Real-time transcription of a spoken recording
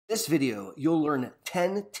In this video, you'll learn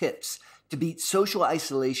 10 tips to beat social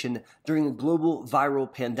isolation during a global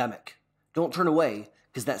viral pandemic. Don't turn away,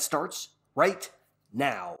 because that starts right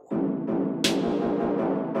now.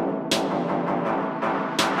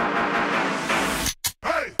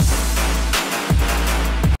 Hey!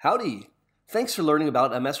 Howdy! Thanks for learning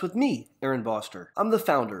about MS with me, Aaron Boster. I'm the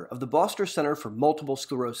founder of the Boster Center for Multiple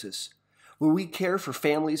Sclerosis, where we care for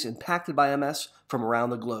families impacted by MS from around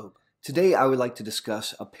the globe. Today, I would like to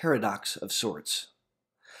discuss a paradox of sorts.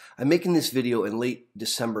 I'm making this video in late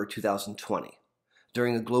December 2020,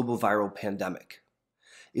 during a global viral pandemic.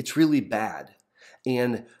 It's really bad,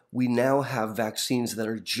 and we now have vaccines that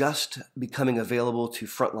are just becoming available to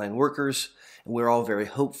frontline workers, and we're all very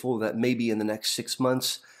hopeful that maybe in the next 6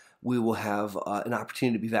 months, we will have an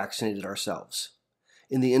opportunity to be vaccinated ourselves.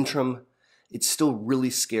 In the interim, it's still really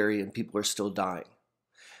scary and people are still dying.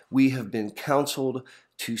 We have been counseled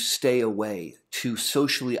to stay away, to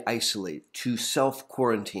socially isolate, to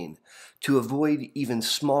self-quarantine, to avoid even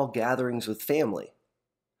small gatherings with family,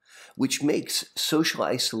 which makes social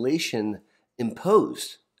isolation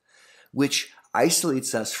imposed, which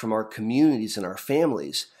isolates us from our communities and our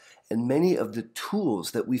families and many of the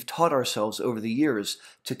tools that we've taught ourselves over the years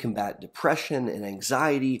to combat depression and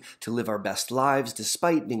anxiety, to live our best lives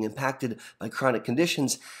despite being impacted by chronic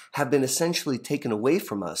conditions, have been essentially taken away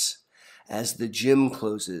from us as the gym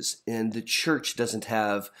closes and the church doesn't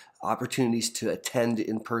have opportunities to attend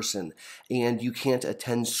in person, and you can't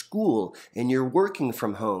attend school and you're working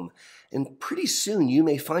from home. And pretty soon you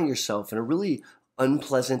may find yourself in a really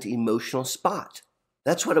unpleasant emotional spot.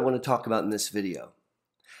 That's what I want to talk about in this video.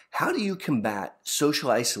 How do you combat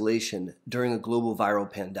social isolation during a global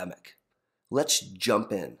viral pandemic? Let's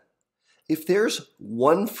jump in. If there's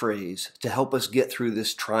one phrase to help us get through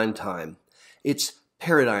this trying time, it's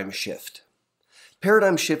paradigm shift.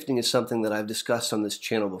 Paradigm shifting is something that I've discussed on this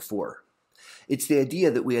channel before. It's the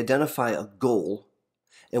idea that we identify a goal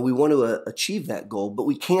and we want to achieve that goal, but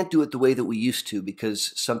we can't do it the way that we used to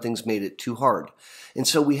because something's made it too hard. And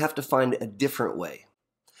so we have to find a different way.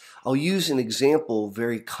 I'll use an example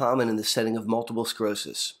very common in the setting of multiple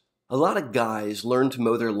sclerosis. A lot of guys learn to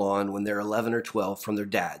mow their lawn when they're 11 or 12 from their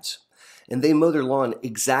dads. And they mow their lawn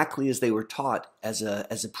exactly as they were taught as a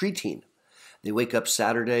preteen. They wake up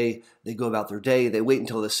Saturday, they go about their day, they wait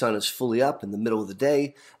until the sun is fully up in the middle of the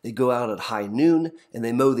day, they go out at high noon, and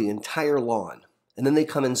they mow the entire lawn. And then they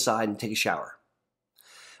come inside and take a shower.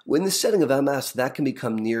 Well, in the setting of MS, that can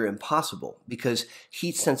become near impossible because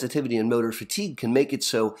heat sensitivity and motor fatigue can make it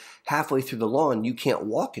so halfway through the lawn you can't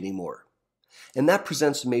walk anymore. And that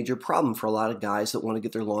presents a major problem for a lot of guys that want to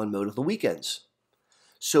get their lawn mowed on the weekends.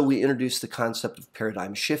 So we introduced the concept of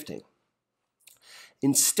paradigm shifting.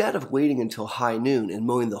 Instead of waiting until high noon and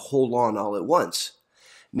mowing the whole lawn all at once,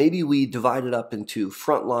 maybe we divide it up into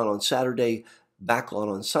front lawn on Saturday, back lawn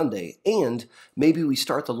on Sunday, and maybe we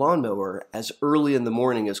start the lawnmower as early in the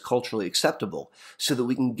morning as culturally acceptable so that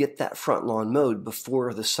we can get that front lawn mowed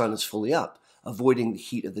before the sun is fully up, avoiding the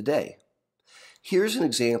heat of the day. Here's an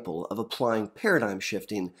example of applying paradigm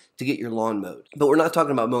shifting to get your lawn mowed. But we're not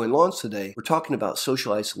talking about mowing lawns today. We're talking about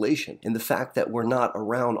social isolation and the fact that we're not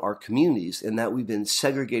around our communities and that we've been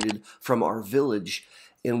segregated from our village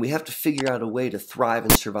and we have to figure out a way to thrive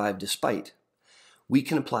and survive despite. We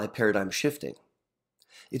can apply paradigm shifting.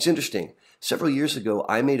 It's interesting. Several years ago,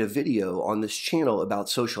 I made a video on this channel about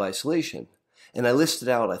social isolation, and I listed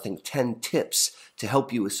out, I think, 10 tips to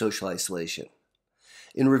help you with social isolation.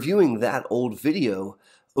 In reviewing that old video,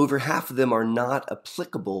 over half of them are not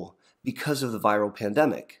applicable because of the viral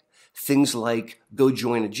pandemic. Things like go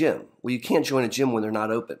join a gym. Well, you can't join a gym when they're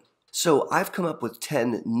not open. So I've come up with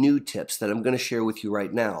 10 new tips that I'm going to share with you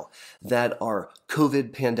right now that are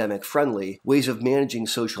COVID pandemic friendly ways of managing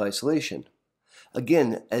social isolation.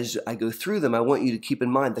 Again, as I go through them, I want you to keep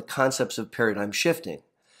in mind the concepts of paradigm shifting.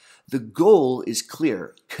 The goal is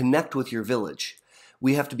clear. Connect with your village.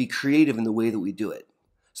 We have to be creative in the way that we do it.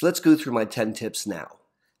 So let's go through my 10 tips now.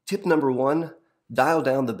 Tip number 1, dial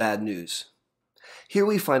down the bad news. Here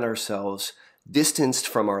we find ourselves distanced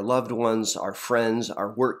from our loved ones, our friends, our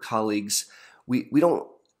work colleagues. We don't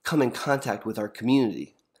come in contact with our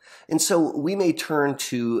community. And so we may turn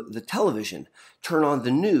to the television, turn on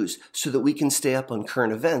the news so that we can stay up on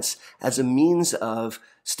current events as a means of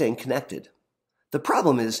staying connected. The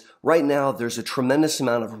problem is, right now, there's a tremendous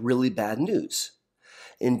amount of really bad news.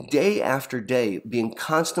 And day after day, being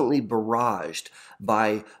constantly barraged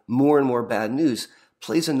by more and more bad news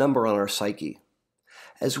plays a number on our psyche.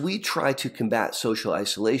 As we try to combat social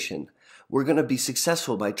isolation, we're going to be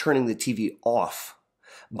successful by turning the TV off,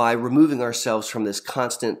 by removing ourselves from this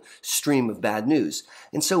constant stream of bad news.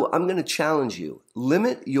 And so I'm going to challenge you.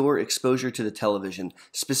 Limit your exposure to the television,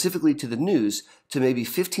 specifically to the news, to maybe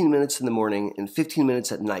 15 minutes in the morning and 15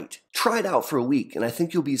 minutes at night. Try it out for a week, and I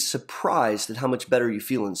think you'll be surprised at how much better you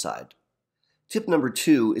feel inside. Tip number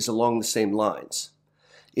 2 is along the same lines.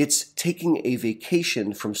 It's taking a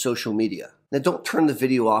vacation from social media. Now, don't turn the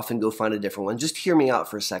video off and go find a different one. Just hear me out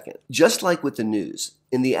for a second. Just like with the news,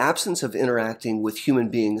 in the absence of interacting with human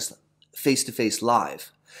beings face-to-face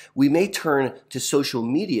live, we may turn to social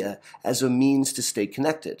media as a means to stay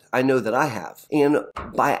connected. I know that I have. And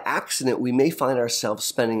by accident, we may find ourselves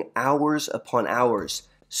spending hours upon hours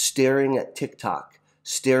staring at TikTok,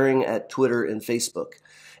 staring at Twitter and Facebook.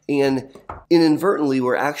 And inadvertently,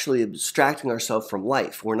 we're actually abstracting ourselves from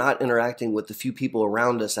life. We're not interacting with the few people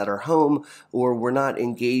around us at our home, or we're not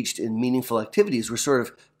engaged in meaningful activities. We're sort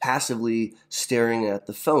of passively staring at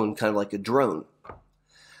the phone, kind of like a drone.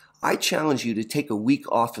 I challenge you to take a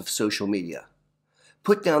week off of social media.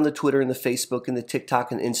 Put down the Twitter and the Facebook and the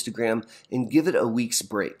TikTok and Instagram and give it a week's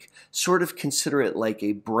break. Sort of consider it like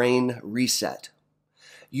a brain reset.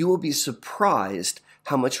 You will be surprised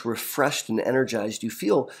how much refreshed and energized you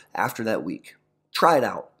feel after that week. Try it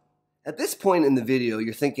out. At this point in the video,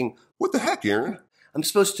 you're thinking, What the heck, Aaron? I'm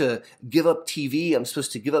supposed to give up TV, I'm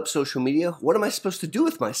supposed to give up social media. What am I supposed to do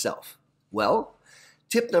with myself? Well,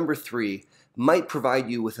 tip number 3 might provide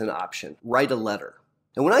you with an option. Write a letter.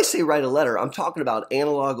 And when I say write a letter, I'm talking about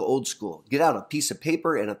analog old school. Get out a piece of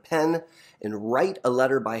paper and a pen and write a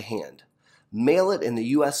letter by hand. Mail it in the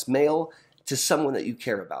U.S. mail to someone that you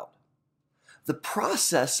care about. The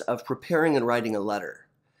process of preparing and writing a letter,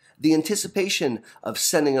 the anticipation of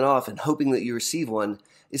sending it off and hoping that you receive one,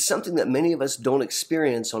 is something that many of us don't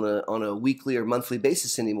experience on a weekly or monthly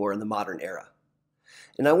basis anymore in the modern era.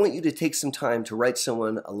 And I want you to take some time to write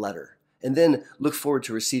someone a letter and then look forward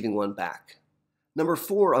to receiving one back. Number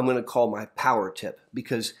 4, I'm going to call my power tip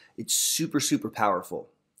because it's super, super powerful.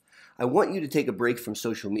 I want you to take a break from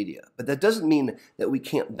social media, but that doesn't mean that we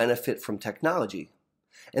can't benefit from technology.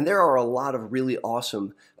 And there are a lot of really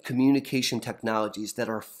awesome communication technologies that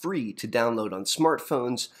are free to download on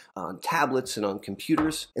smartphones, on tablets, and on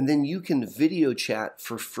computers. And then you can video chat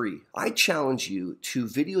for free. I challenge you to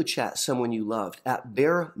video chat someone you loved at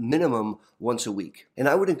bare minimum once a week. And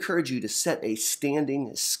I would encourage you to set a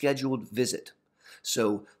standing scheduled visit.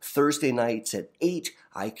 So Thursday nights at 8,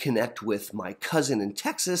 I connect with my cousin in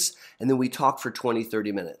Texas, and then we talk for 20,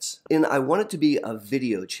 30 minutes. And I want it to be a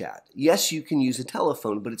video chat. Yes, you can use a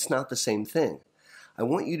telephone, but it's not the same thing. I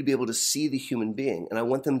want you to be able to see the human being, and I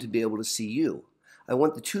want them to be able to see you. I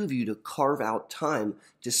want the two of you to carve out time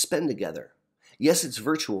to spend together. Yes, it's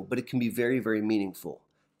virtual, but it can be very, very meaningful.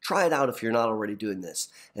 Try it out if you're not already doing this,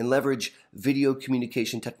 and leverage video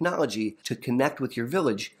communication technology to connect with your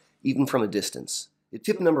village, even from a distance.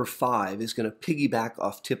 Tip number 5 is going to piggyback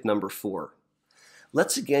off tip number 4.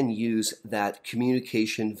 Let's again use that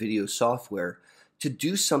communication video software to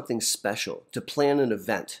do something special, to plan an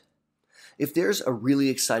event. If there's a really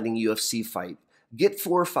exciting UFC fight, get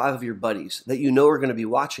 4 or 5 of your buddies that you know are going to be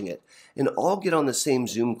watching it and all get on the same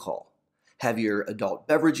Zoom call. Have your adult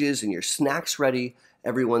beverages and your snacks ready.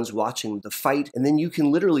 Everyone's watching the fight, and then you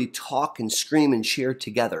can literally talk and scream and share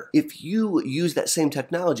together. If you use that same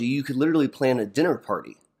technology, you could literally plan a dinner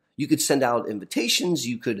party. You could send out invitations,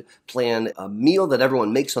 you could plan a meal that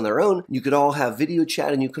everyone makes on their own, you could all have video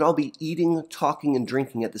chat, and you could all be eating, talking, and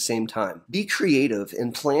drinking at the same time. Be creative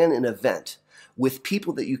and plan an event with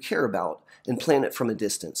people that you care about and plan it from a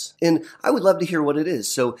distance. And I would love to hear what it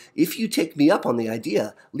is. So if you take me up on the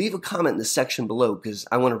idea, leave a comment in the section below because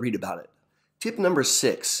I want to read about it. Tip number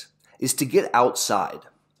 6 is to get outside.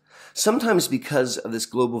 Sometimes because of this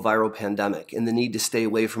global viral pandemic and the need to stay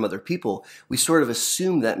away from other people, we sort of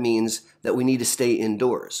assume that means that we need to stay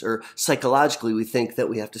indoors, or psychologically we think that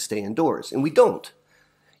we have to stay indoors, and we don't.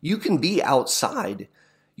 You can be outside,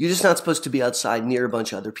 you're just not supposed to be outside near a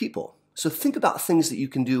bunch of other people. So think about things that you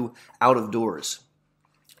can do out of doors.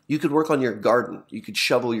 You could work on your garden, you could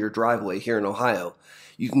shovel your driveway here in Ohio,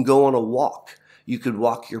 you can go on a walk, you could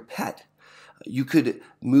walk your pet. You could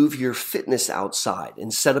move your fitness outside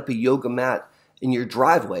and set up a yoga mat in your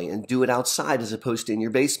driveway and do it outside as opposed to in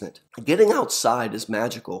your basement. Getting outside is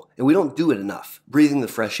magical, and we don't do it enough. Breathing the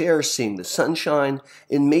fresh air, seeing the sunshine,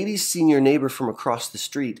 and maybe seeing your neighbor from across the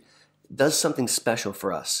street does something special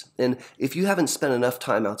for us. And if you haven't spent enough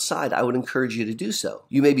time outside, I would encourage you to do so.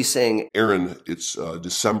 You may be saying, Aaron, it's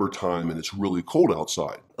December time and it's really cold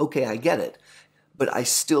outside. okay, I get it, but I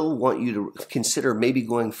still want you to consider maybe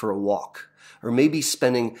going for a walk. or maybe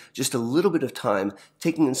spending just a little bit of time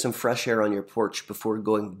taking in some fresh air on your porch before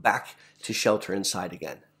going back to shelter inside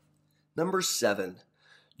again. Number 7,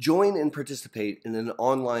 join and participate in an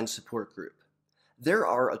online support group. There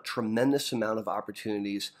are a tremendous amount of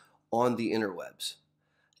opportunities on the interwebs,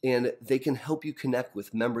 and they can help you connect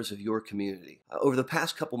with members of your community. Over the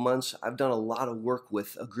past couple months, I've done a lot of work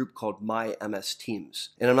with a group called My MS Teams.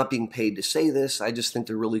 And I'm not being paid to say this, I just think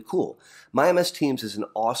they're really cool. My MS Teams is an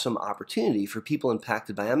awesome opportunity for people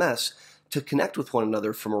impacted by MS to connect with one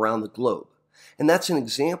another from around the globe. And that's an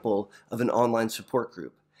example of an online support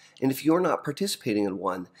group. And if you're not participating in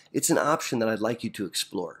one, it's an option that I'd like you to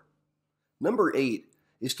explore. Number 8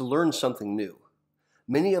 is to learn something new.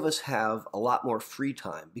 Many of us have a lot more free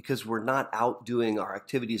time because we're not out doing our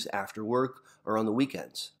activities after work or on the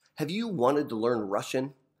weekends. Have you wanted to learn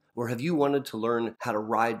Russian? Or have you wanted to learn how to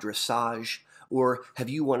ride dressage? Or have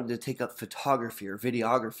you wanted to take up photography or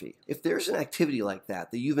videography? If there's an activity like that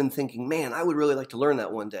you've been thinking, man, I would really like to learn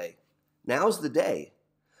that one day, now's the day.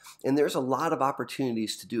 And there's a lot of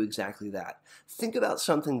opportunities to do exactly that. Think about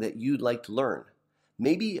something that you'd like to learn.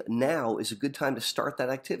 Maybe now is a good time to start that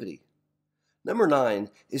activity. Number 9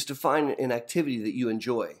 is to find an activity that you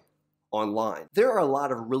enjoy online. There are a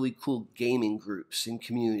lot of really cool gaming groups and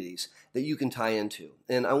communities that you can tie into,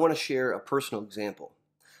 and I want to share a personal example.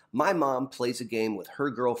 My mom plays a game with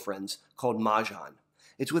her girlfriends called Mahjong.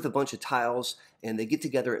 It's with a bunch of tiles, and they get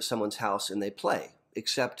together at someone's house and they play,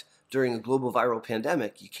 except during a global viral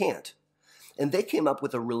pandemic, you can't. And they came up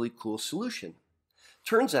with a really cool solution.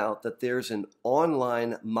 Turns out that there's an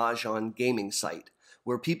online Mahjong gaming site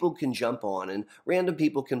where people can jump on and random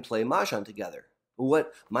people can play Mahjong together.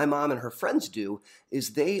 What my mom and her friends do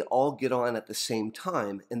is they all get on at the same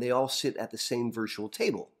time and they all sit at the same virtual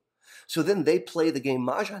table. So then they play the game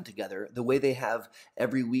Mahjong together the way they have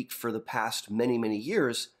every week for the past many, many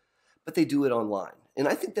years, but they do it online. And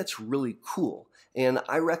I think that's really cool. And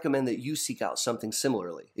I recommend that you seek out something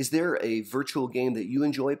similarly. Is there a virtual game that you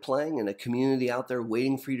enjoy playing and a community out there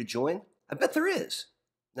waiting for you to join? I bet there is.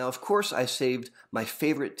 Now, of course, I saved my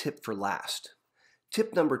favorite tip for last.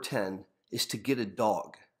 Tip number 10 is to get a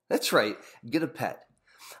dog. That's right, get a pet.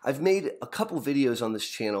 I've made a couple videos on this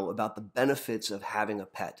channel about the benefits of having a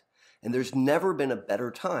pet, and there's never been a better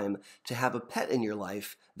time to have a pet in your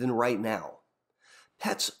life than right now.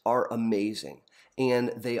 Pets are amazing,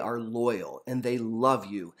 and they are loyal, and they love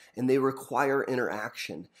you, and they require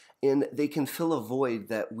interaction, and they can fill a void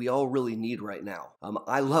that we all really need right now.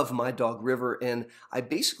 I love my dog River, and I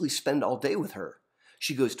basically spend all day with her.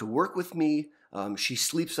 She goes to work with me, she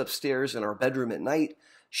sleeps upstairs in our bedroom at night.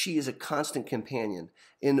 She is a constant companion,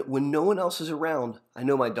 and when no one else is around, I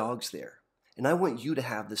know my dog's there, and I want you to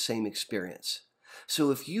have the same experience.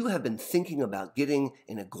 So if you have been thinking about getting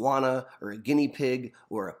an iguana or a guinea pig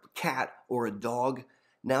or a cat or a dog,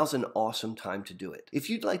 now's an awesome time to do it. If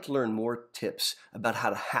you'd like to learn more tips about how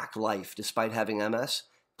to hack life despite having MS,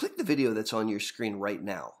 click the video that's on your screen right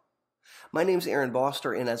now. My name's Aaron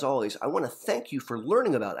Boster, and as always, I want to thank you for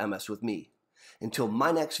learning about MS with me. Until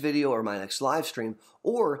my next video or my next live stream,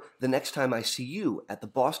 or the next time I see you at the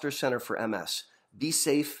Boster Center for MS, be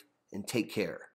safe and take care.